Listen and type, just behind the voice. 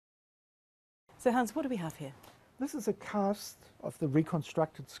So Hans, what do we have here? This is a cast of the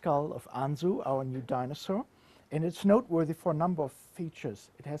reconstructed skull of Anzu, our new dinosaur, and it's noteworthy for a number of features.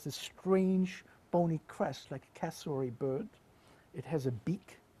 It has a strange bony crest, like a cassowary bird. It has a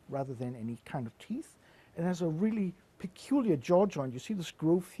beak rather than any kind of teeth. It has a really peculiar jaw joint. You see this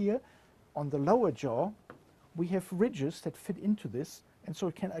groove here? On the lower jaw, we have ridges that fit into this, and so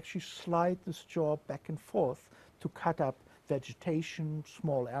it can actually slide this jaw back and forth to cut up vegetation,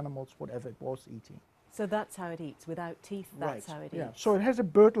 small animals, whatever it was eating. So that's how it eats. Without teeth, that's Right. how it Yeah. eats. So it has a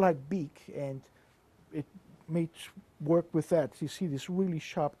bird-like beak, and it made work with that. You see these really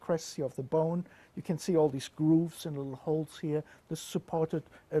sharp crests here of the bone. You can see all these grooves and little holes here. This supported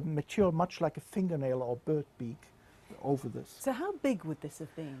a material much like a fingernail or bird beak over this. So how big would this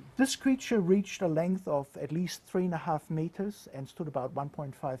have been? This creature reached a length of at least 3.5 meters and stood about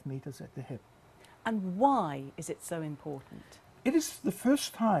 1.5 meters at the hip. And why is it so important? It is the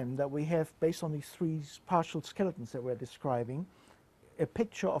first time that we have, based on these three partial skeletons that we're describing, a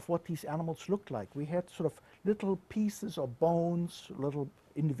picture of what these animals looked like. We had sort of little pieces of bones, little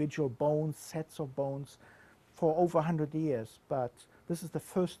individual bones, sets of bones for over 100 years, but this is the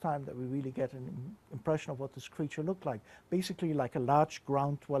first time that we really get an impression of what this creature looked like. Basically like a large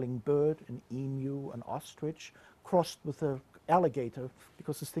ground-dwelling bird, an emu, an ostrich, crossed with an alligator,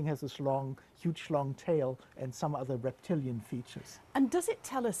 because this thing has this long, huge long tail and some other reptilian features. And does it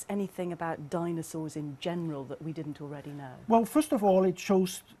tell us anything about dinosaurs in general that we didn't already know? Well, first of all, it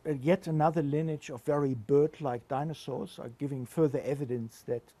shows yet another lineage of very bird-like dinosaurs, giving further evidence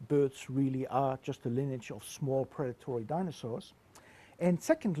that birds really are just a lineage of small predatory dinosaurs. And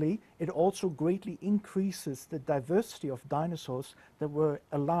secondly, it also greatly increases the diversity of dinosaurs that were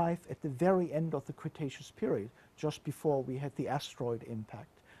alive at the very end of the Cretaceous period, just before we had the asteroid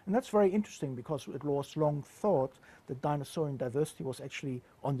impact. And that's very interesting because it was long thought that dinosaurian diversity was actually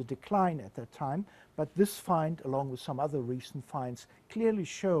on the decline at that time. But this find, along with some other recent finds, clearly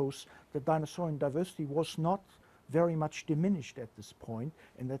shows that dinosaurian diversity was not very much diminished at this point,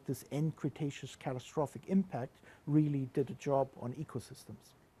 and that this end Cretaceous catastrophic impact really did a job on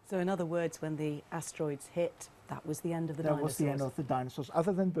ecosystems. So in other words, when the asteroids hit, that was the end of the dinosaurs? That was the end of the dinosaurs,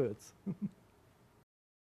 other than birds.